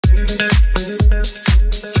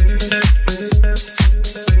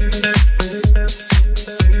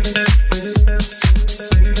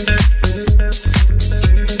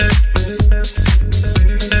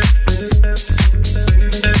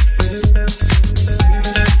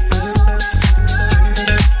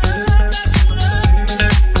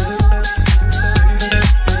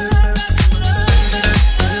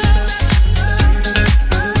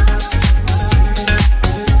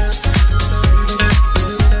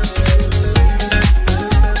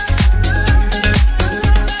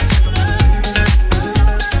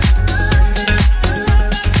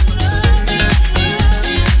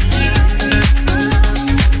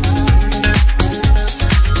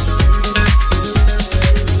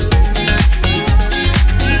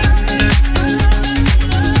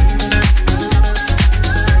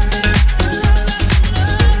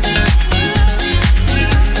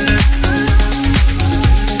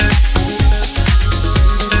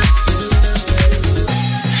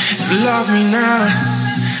Love me now,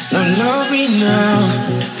 no love me now.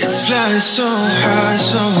 It's flying so high,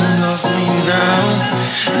 so love me now.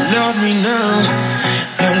 Love me now,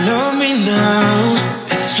 no love me now.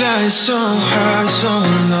 It's flying so high, so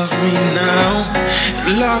love me now.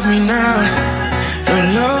 Love me now, no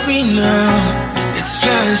love me now. It's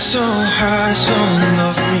flying so high, so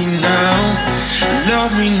love me now.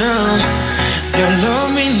 Love me now, no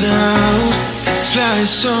love me now. It's flying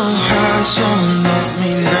so high, so love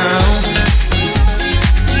me now.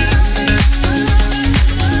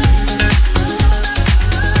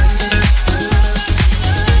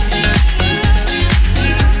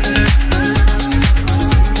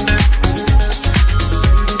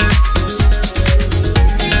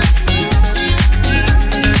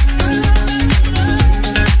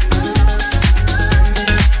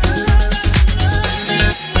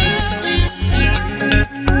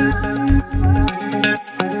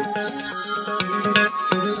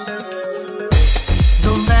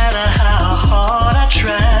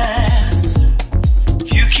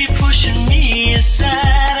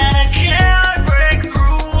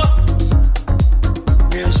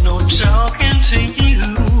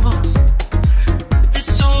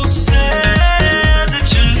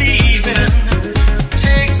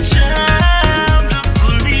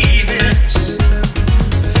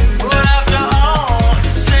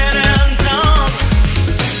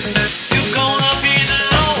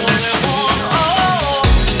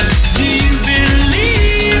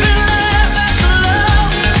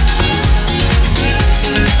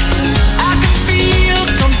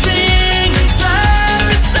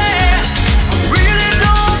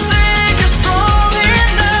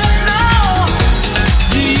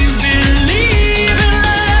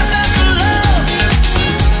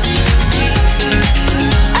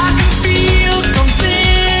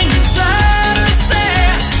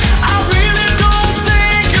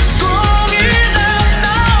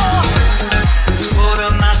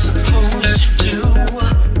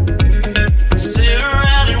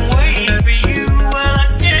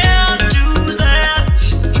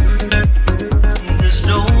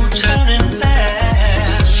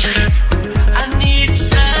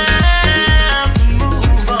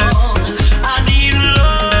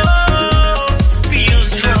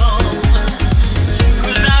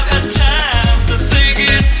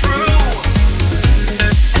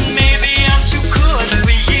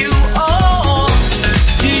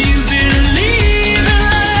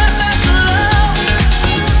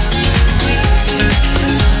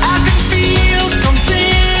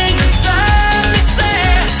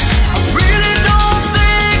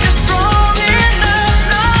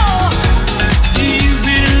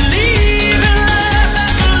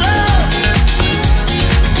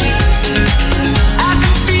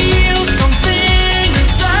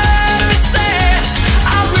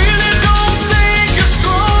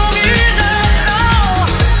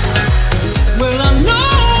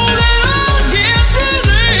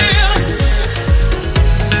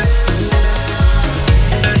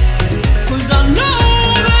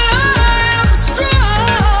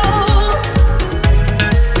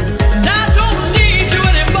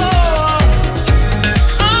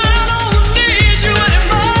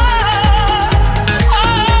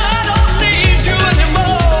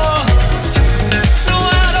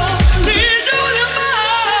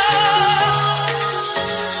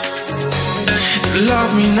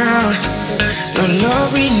 Love me now, no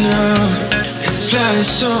love me now. It's flying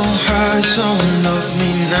so high, so love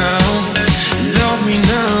me now.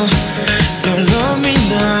 Love me now, no love me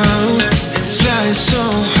now. It's flying so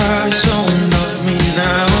high, so love me now.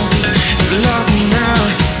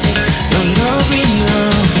 Love me now, no love me now.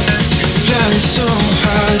 It's flying so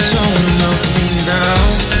high, so love me now.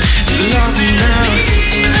 Love me now,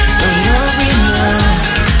 no love me now. It's flying so high, so love me now. Love me now, no love me now.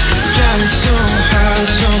 It's flying so high,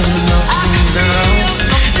 so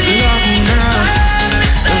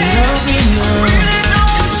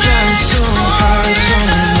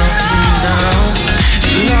love me now.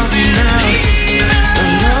 Love me now, no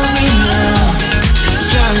love me now. It's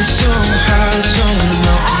flying so high, so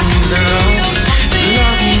love me now.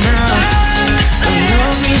 Love me now, no love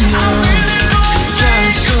me now. It's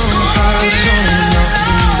flying so high, so love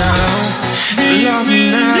me now. Love me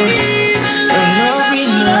now, no love me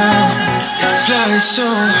now. It's flying so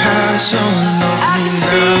high, so love me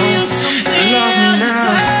now. Love me now,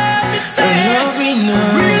 no love me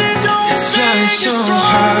now. It's flying so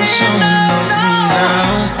high, so love me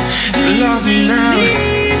now. Love me now,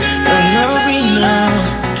 no love me now.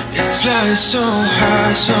 It's flying so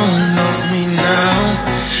high, so love me now.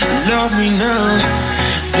 Love me now,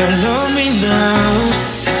 no love me now.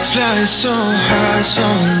 It's flying so high, so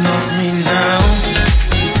love me now.